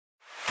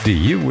Do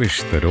you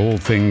wish that all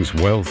things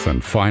wealth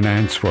and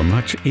finance were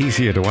much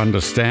easier to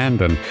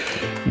understand and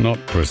not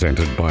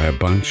presented by a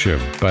bunch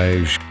of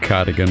beige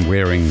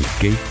cardigan-wearing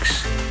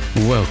geeks?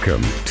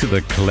 Welcome to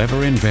the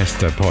Clever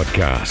Investor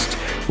Podcast,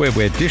 where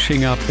we're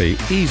dishing up the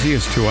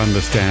easiest to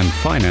understand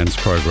finance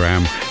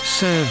program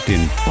served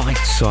in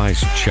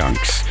bite-sized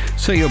chunks,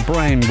 so your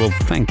brain will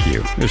thank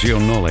you as your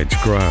knowledge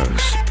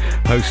grows.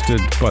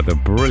 Hosted by the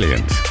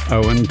brilliant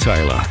Owen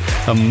Taylor,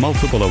 a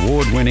multiple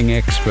award-winning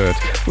expert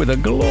with a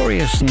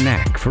glorious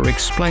knack for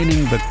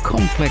explaining the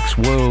complex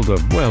world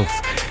of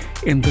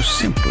wealth in the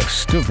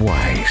simplest of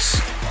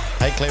ways.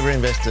 Hey Clever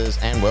Investors,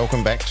 and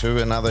welcome back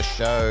to another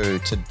show.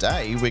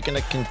 Today we're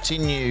going to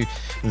continue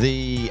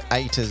the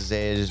A to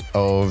Z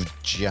of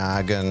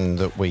jargon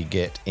that we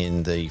get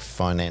in the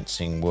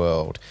financing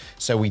world.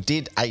 So we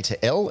did A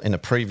to L in a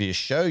previous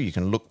show. You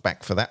can look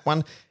back for that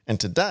one. And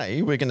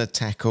today we're going to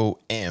tackle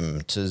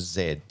M to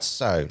Z.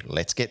 So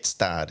let's get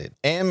started.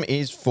 M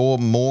is for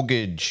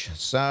mortgage.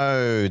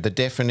 So the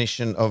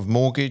definition of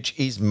mortgage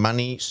is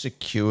money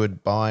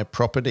secured by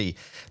property.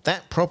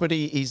 That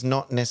property is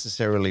not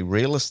necessarily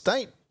real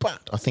estate,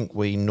 but I think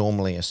we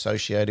normally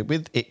associate it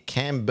with. It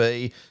can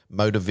be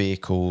motor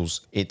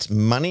vehicles. It's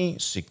money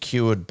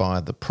secured by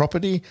the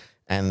property.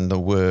 And the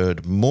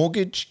word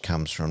mortgage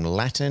comes from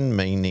Latin,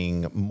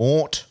 meaning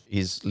mort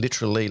is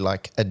literally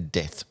like a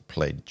death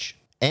pledge.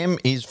 M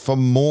is for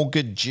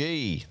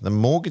mortgagee. The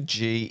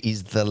mortgagee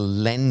is the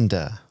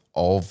lender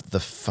of the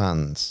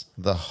funds,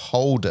 the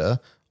holder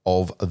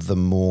of the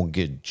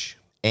mortgage.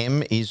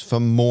 M is for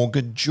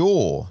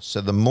mortgagor.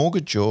 So the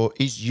mortgagor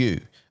is you,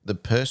 the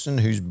person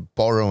who's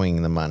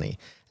borrowing the money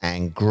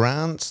and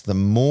grants the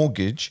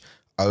mortgage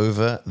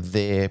over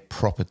their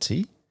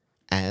property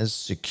as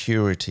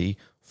security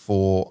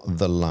for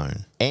the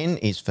loan. N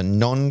is for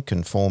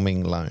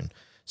non-conforming loan.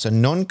 So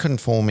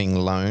non-conforming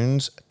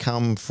loans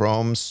come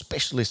from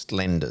specialist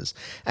lenders,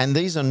 and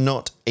these are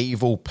not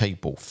evil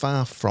people,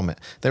 far from it.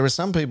 There are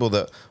some people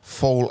that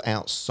fall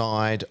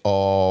outside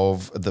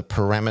of the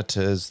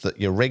parameters that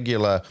your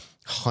regular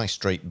high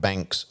street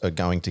banks are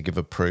going to give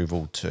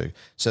approval to.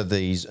 So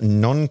these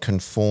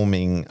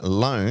non-conforming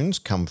loans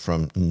come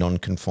from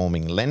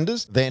non-conforming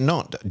lenders. They're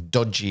not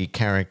dodgy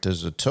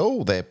characters at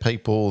all. They're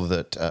people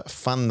that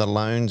fund the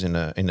loans in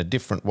a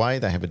different way.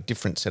 They have a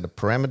different set of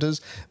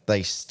parameters.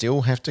 They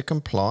still have to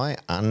comply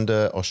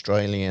under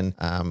Australian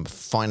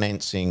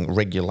financing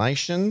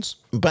regulations,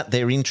 but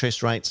their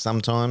interest rates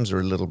sometimes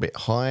are a little bit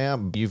higher.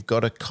 You've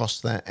got to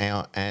cost that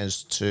out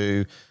as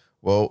to,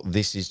 well,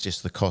 this is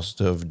just the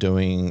cost of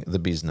doing the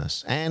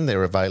business. And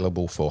they're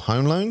available for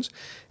home loans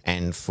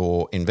and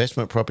for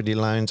investment property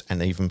loans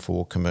and even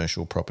for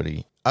commercial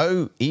property.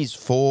 O is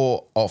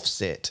for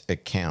offset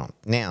account.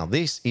 Now,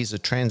 this is a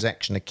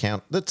transaction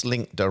account that's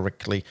linked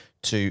directly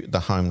to the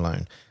home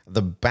loan.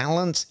 The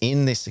balance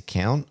in this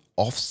account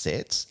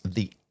offsets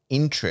the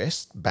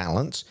interest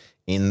balance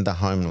in the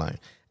home loan,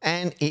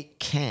 and it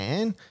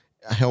can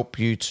help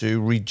you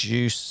to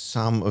reduce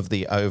some of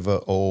the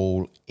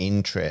overall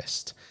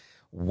interest.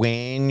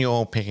 When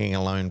you're picking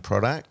a loan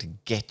product,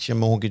 get your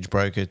mortgage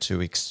broker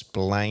to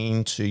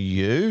explain to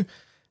you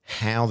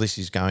how this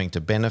is going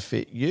to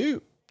benefit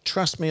you.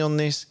 Trust me on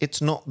this,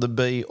 it's not the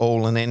be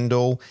all and end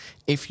all.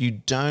 If you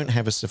don't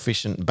have a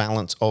sufficient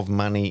balance of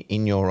money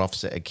in your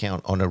offset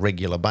account on a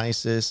regular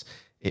basis,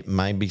 it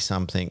may be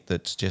something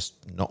that's just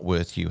not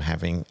worth you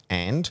having,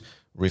 and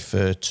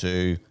refer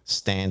to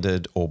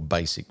standard or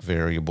basic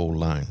variable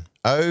loan.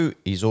 O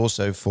is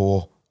also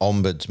for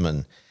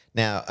ombudsman.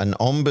 Now, an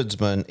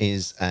ombudsman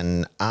is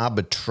an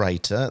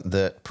arbitrator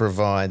that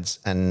provides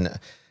an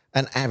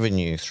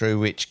avenue through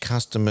which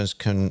customers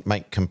can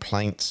make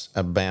complaints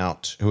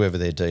about whoever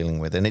they're dealing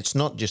with. And it's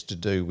not just to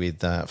do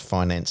with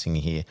financing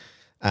here.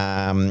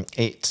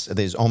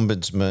 There's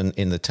ombudsman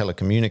in the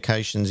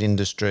telecommunications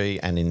industry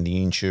and in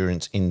the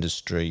insurance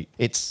industry.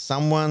 It's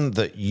someone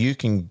that you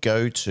can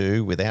go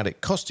to without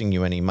it costing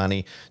you any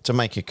money to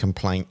make a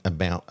complaint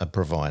about a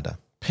provider.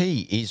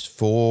 P is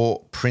for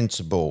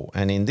principal,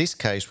 and in this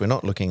case we're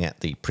not looking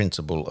at the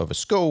principal of a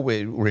school,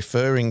 we're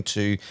referring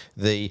to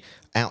the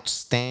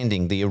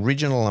outstanding, the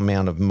original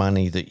amount of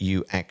money that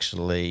you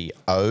actually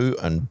owe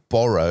and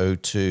borrow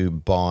to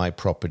buy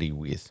property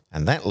with.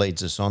 And that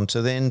leads us on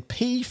to then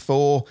P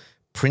for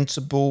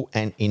principal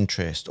and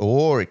interest,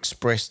 or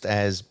expressed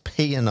as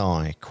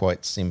P&I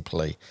quite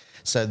simply.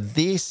 So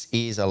this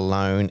is a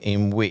loan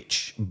in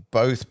which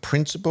both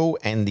principal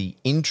and the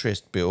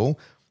interest bill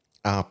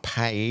are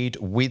paid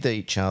with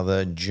each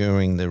other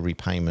during the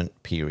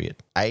repayment period,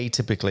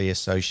 atypically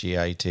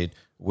associated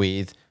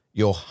with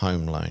your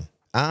home loan.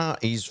 R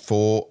is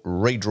for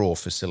redraw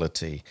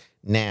facility.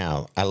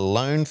 Now, a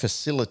loan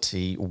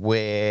facility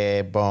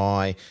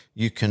whereby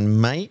you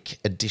can make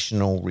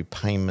additional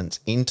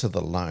repayments into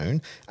the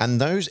loan, and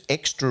those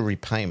extra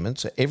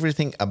repayments are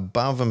everything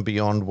above and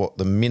beyond what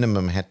the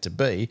minimum had to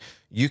be.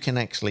 You can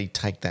actually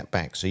take that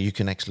back. So you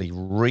can actually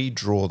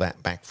redraw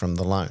that back from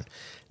the loan.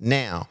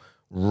 Now,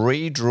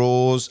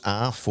 redraws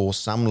are for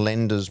some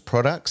lenders'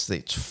 products.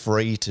 It's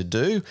free to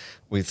do.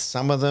 With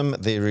some of them,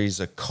 there is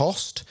a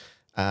cost.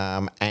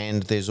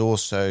 And there's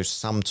also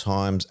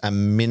sometimes a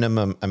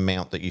minimum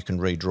amount that you can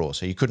redraw.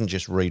 So you couldn't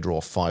just redraw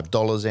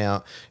 $5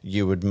 out.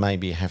 You would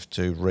maybe have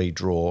to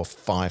redraw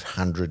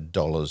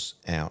 $500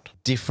 out.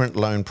 Different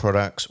loan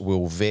products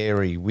will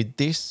vary with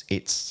this.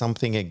 It's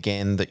something,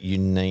 again, that you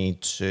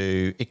need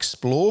to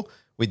explore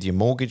with your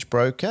mortgage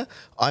broker.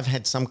 I've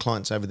had some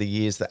clients over the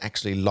years that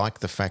actually like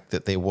the fact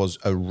that there was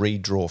a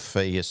redraw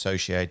fee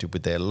associated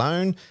with their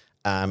loan.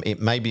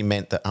 It maybe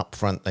meant that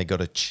upfront they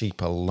got a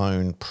cheaper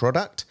loan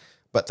product,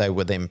 but they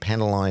were then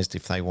penalised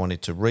if they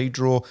wanted to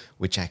redraw,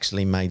 which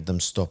actually made them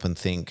stop and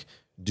think,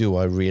 do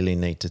I really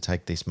need to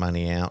take this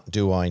money out?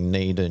 Do I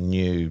need a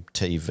new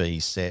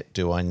TV set?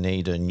 Do I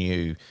need a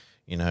new,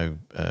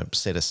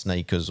 set of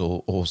sneakers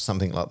or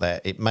something like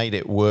that? It made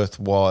it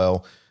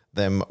worthwhile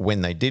them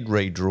when they did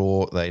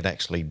redraw, they'd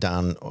actually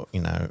done,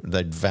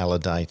 they'd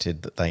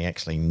validated that they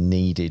actually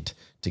needed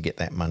to get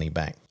that money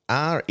back.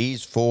 R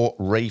is for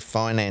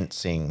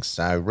refinancing.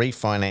 So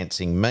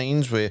refinancing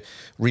means we're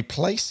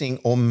replacing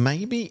or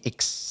maybe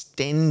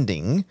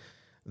extending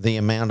the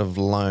amount of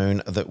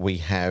loan that we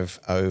have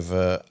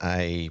over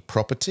a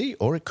property,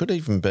 or it could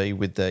even be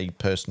with a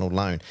personal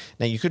loan.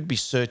 Now, you could be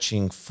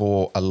searching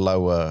for a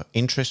lower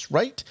interest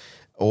rate,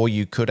 or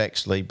you could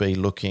actually be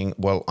looking,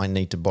 well, I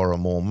need to borrow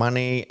more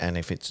money, and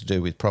if it's to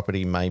do with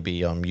property,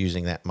 maybe I'm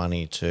using that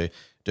money to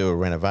do a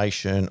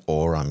renovation,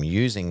 or I'm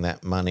using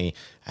that money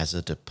as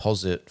a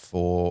deposit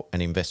for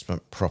an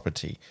investment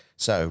property.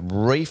 So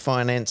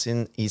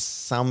refinancing is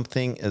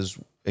something,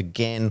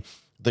 again,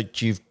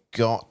 that you've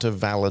got to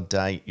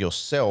validate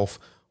yourself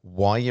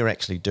why you're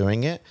actually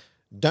doing it.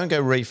 Don't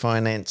go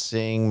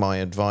refinancing. My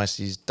advice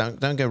is don't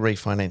go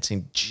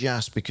refinancing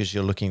just because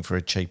you're looking for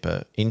a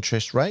cheaper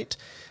interest rate.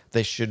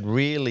 There should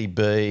really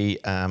be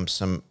a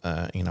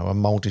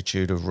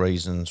multitude of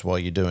reasons why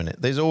you're doing it.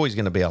 There's always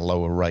going to be a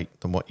lower rate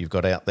than what you've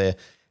got out there.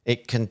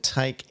 It can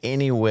take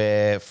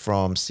anywhere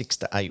from 6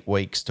 to 8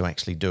 weeks to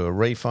actually do a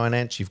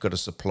refinance. You've got to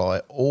supply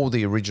all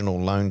the original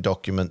loan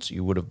documents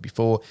you would have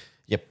before,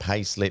 your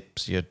pay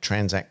slips, your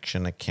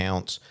transaction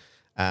accounts.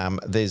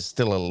 There's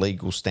still a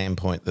legal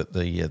standpoint that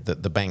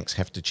the banks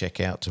have to check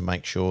out to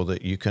make sure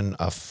that you can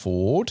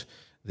afford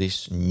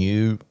this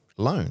new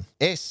loan.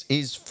 S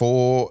is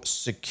for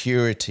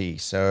security.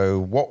 So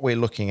what we're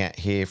looking at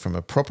here from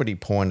a property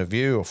point of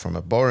view or from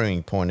a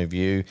borrowing point of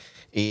view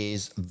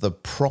is the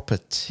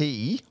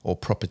property or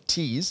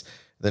properties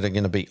that are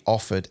going to be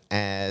offered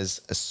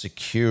as a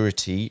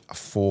security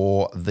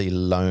for the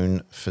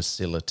loan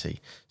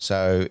facility.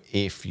 So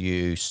if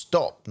you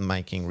stop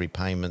making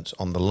repayments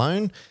on the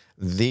loan,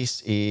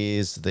 this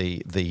is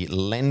the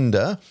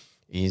lender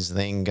is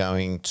then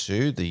going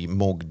to, the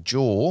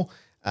mortgagor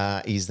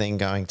is then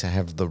going to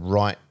have the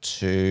right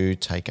to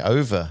take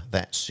over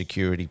that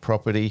security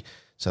property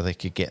so they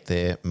could get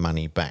their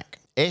money back.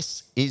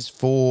 S is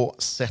for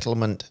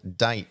settlement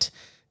date.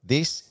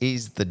 This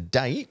is the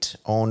date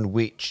on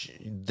which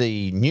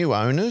the new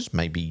owners,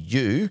 maybe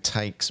you,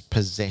 takes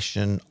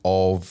possession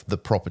of the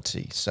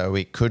property. So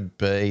it could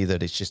be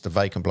that it's just a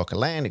vacant block of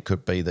land. It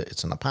could be that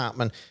it's an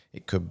apartment.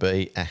 It could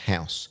be a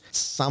house.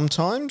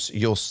 Sometimes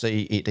you'll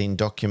see it in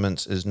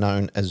documents as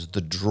known as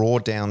the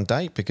drawdown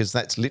date, because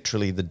that's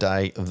literally the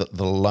day that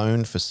the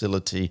loan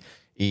facility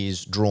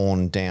is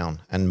drawn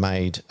down and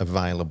made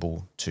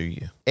available to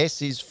you.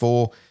 S is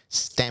for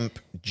stamp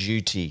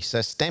duty.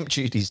 So stamp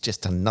duty is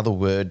just another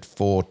word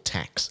for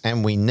tax,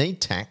 and we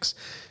need tax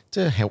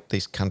to help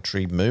this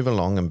country move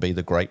along and be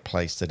the great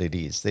place that it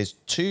is. There's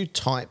two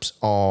types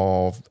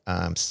of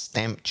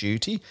stamp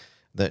duty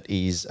that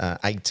is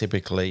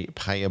atypically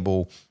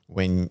payable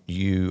when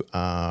you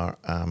are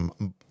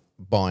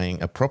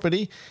buying a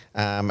property.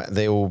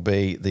 There will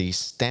be the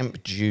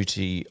stamp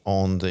duty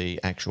on the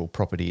actual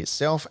property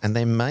itself, and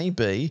there may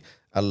be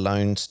a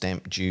loan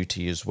stamp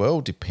duty as well,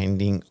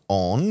 depending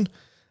on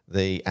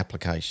the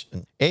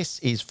application. S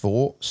is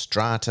for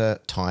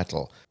strata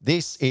title.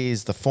 This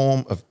is the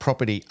form of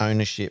property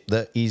ownership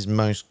that is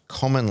most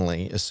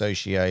commonly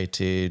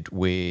associated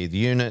with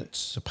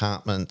units,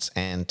 apartments,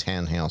 and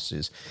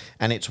townhouses.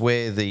 And it's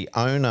where the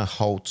owner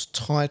holds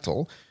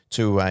title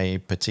to a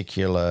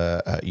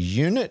particular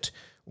unit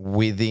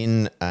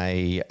within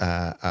a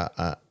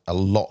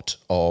lot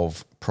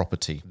of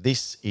property.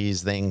 This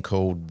is then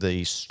called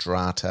the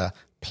strata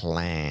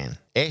plan.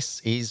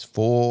 S is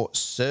for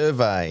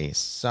survey.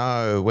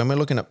 So when we're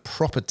looking at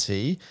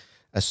property,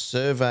 a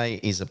survey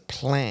is a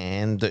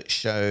plan that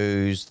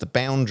shows the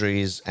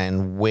boundaries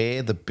and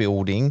where the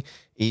building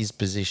is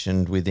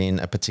positioned within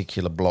a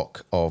particular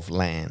block of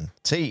land.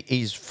 T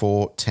is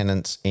for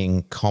tenants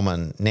in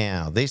common.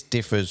 Now, this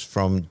differs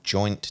from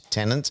joint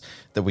tenants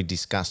that we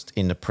discussed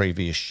in the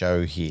previous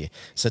show here.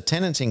 So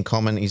tenants in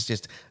common is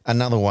just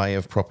another way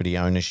of property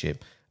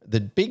ownership. The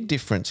big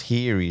difference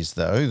here is,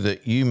 though,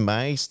 that you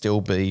may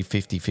still be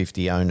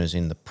 50-50 owners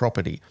in the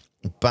property,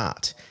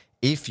 but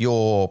if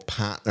your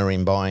partner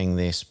in buying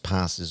this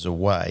passes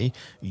away,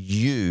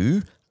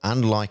 you,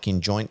 unlike in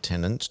joint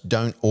tenants,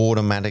 don't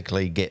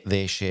automatically get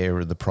their share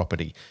of the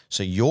property.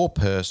 So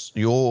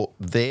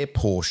their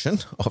portion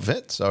of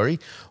it,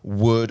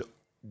 would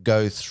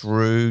go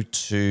through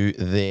to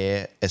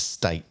their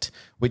estate,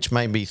 which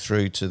may be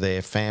through to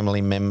their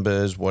family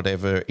members,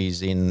 whatever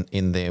is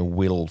in their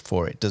will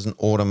for it. It doesn't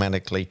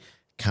automatically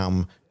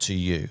come to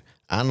you.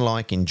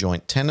 Unlike in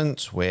joint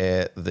tenants,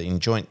 where in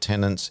joint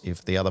tenants,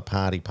 if the other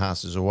party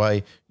passes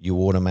away, you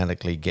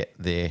automatically get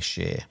their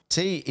share.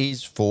 T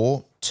is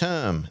for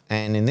term,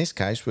 and in this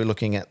case, we're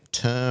looking at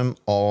term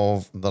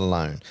of the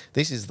loan.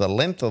 This is the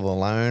length of the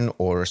loan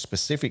or a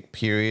specific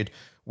period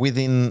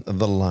within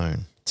the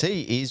loan.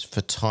 T is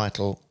for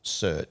title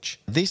search.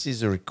 This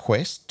is a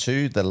request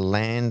to the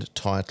Land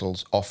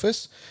Titles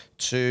Office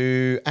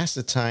to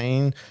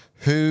ascertain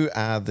who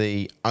are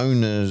the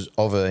owners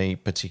of a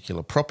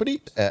particular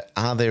property.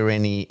 Are there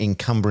any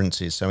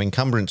encumbrances? So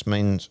encumbrance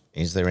means,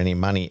 is there any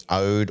money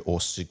owed or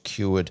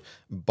secured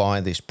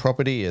by this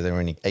property? Are there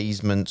any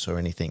easements or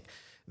anything?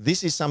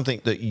 This is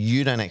something that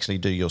you don't actually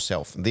do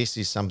yourself. This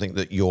is something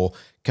that your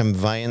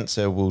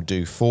conveyancer will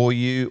do for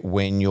you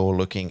when you're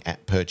looking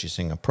at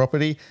purchasing a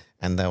property,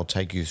 and they'll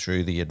take you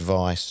through the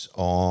advice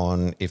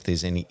on if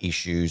there's any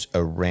issues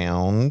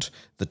around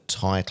the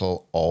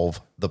title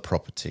of the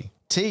property.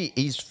 T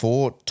is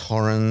for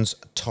Torrens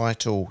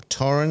title.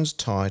 Torrens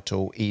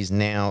title is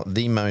now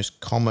the most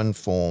common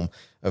form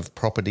of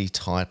property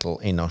title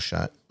in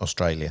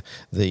Australia,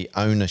 the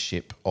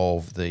ownership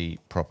of the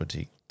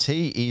property.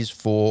 T is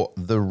for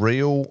the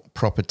Real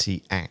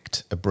Property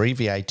Act,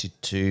 abbreviated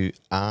to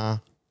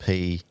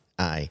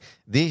RPA.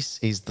 This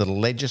is the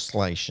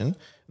legislation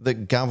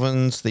that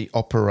governs the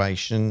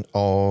operation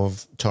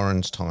of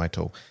Torrens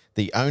title.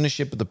 The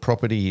ownership of the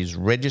property is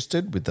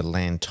registered with the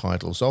Land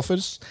Titles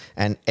Office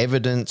and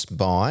evidenced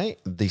by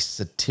the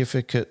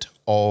Certificate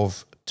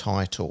of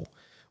Title,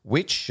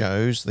 which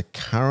shows the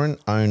current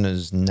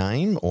owner's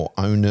name or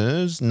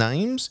owners'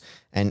 names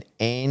and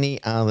any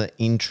other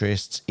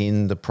interests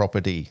in the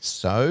property.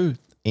 So,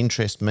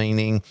 interest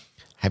meaning,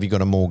 have you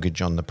got a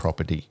mortgage on the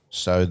property?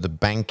 So the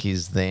bank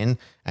is then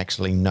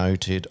actually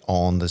noted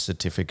on the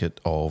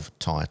Certificate of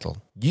Title.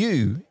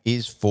 U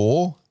is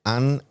for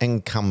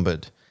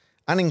unencumbered.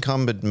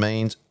 Unencumbered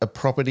means a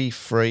property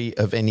free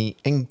of any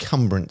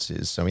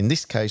encumbrances. So in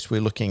this case, we're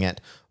looking at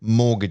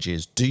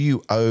mortgages. Do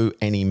you owe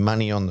any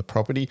money on the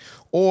property,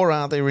 or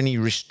are there any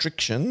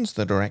restrictions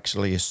that are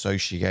actually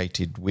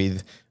associated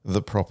with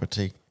the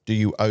property? Do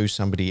you owe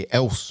somebody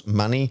else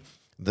money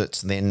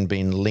that's then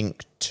been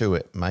linked to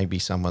it? Maybe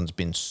someone's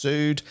been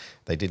sued,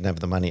 they didn't have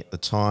the money at the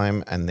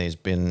time, and there's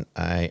been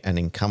an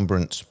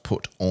encumbrance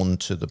put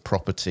onto the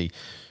property.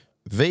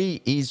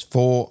 V is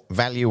for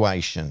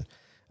valuation.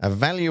 A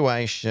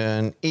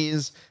valuation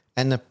is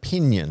an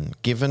opinion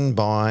given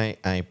by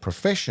a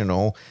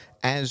professional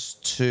as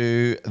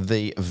to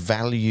the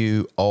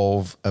value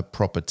of a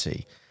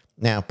property.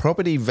 Now,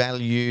 property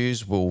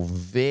values will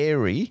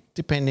vary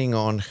depending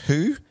on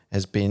who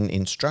has been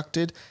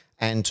instructed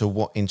and to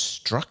what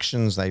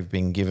instructions they've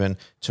been given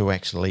to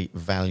actually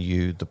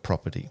value the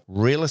property.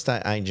 Real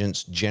estate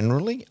agents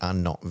generally are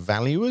not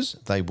valuers.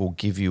 They will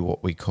give you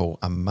what we call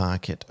a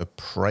market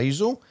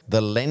appraisal.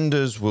 The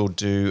lenders will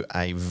do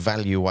a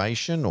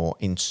valuation or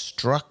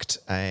instruct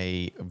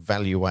a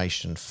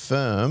valuation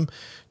firm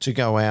to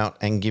go out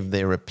and give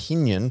their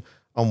opinion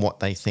on what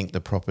they think the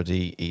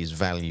property is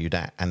valued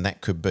at. And that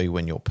could be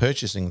when you're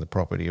purchasing the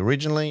property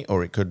originally,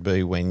 or it could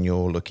be when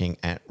you're looking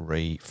at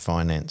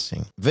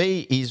refinancing.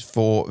 V is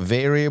for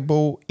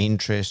variable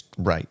interest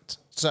rate.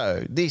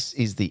 So this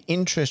is the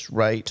interest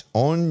rate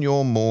on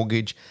your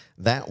mortgage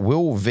that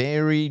will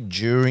vary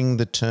during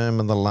the term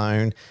of the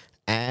loan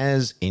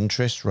as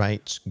interest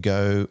rates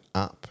go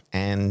up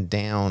and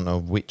down,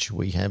 of which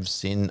we have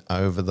seen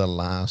over the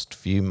last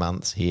few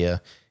months here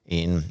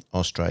in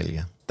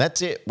Australia.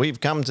 That's it.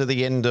 We've come to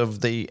the end of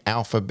the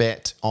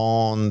alphabet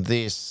on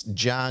this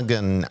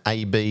Jargon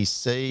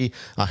ABC.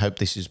 I hope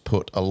this has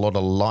put a lot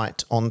of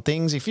light on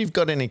things. If you've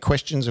got any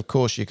questions, of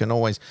course, you can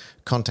always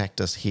contact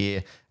us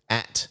here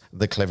at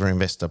The Clever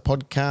Investor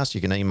Podcast.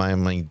 You can email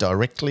me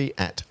directly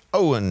at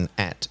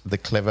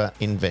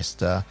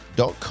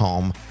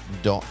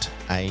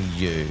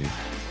owen@thecleverinvestor.com.au.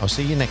 I'll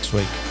see you next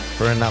week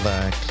for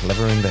another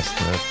Clever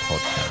Investor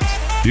Podcast.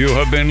 You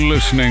have been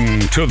listening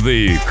to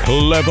the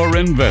Clever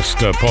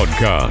Investor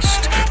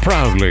Podcast,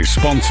 proudly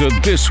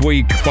sponsored this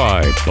week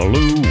by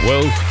Blue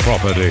Wealth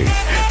Property.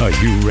 Are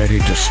you ready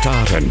to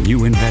start a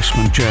new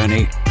investment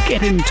journey?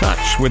 Get in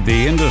touch with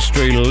the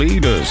industry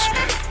leaders,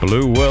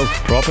 Blue Wealth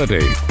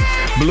Property.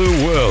 Blue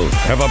Wealth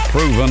have a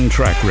proven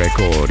track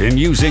record in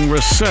using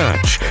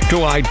research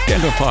to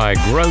identify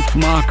growth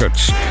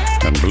markets,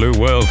 and Blue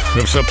Wealth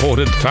have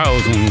supported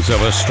thousands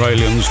of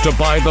Australians to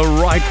buy the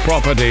right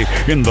property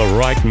in the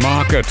right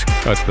market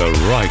at the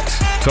right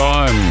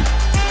time.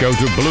 Go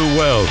to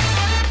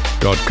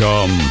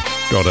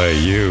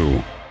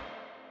bluewealth.com.au.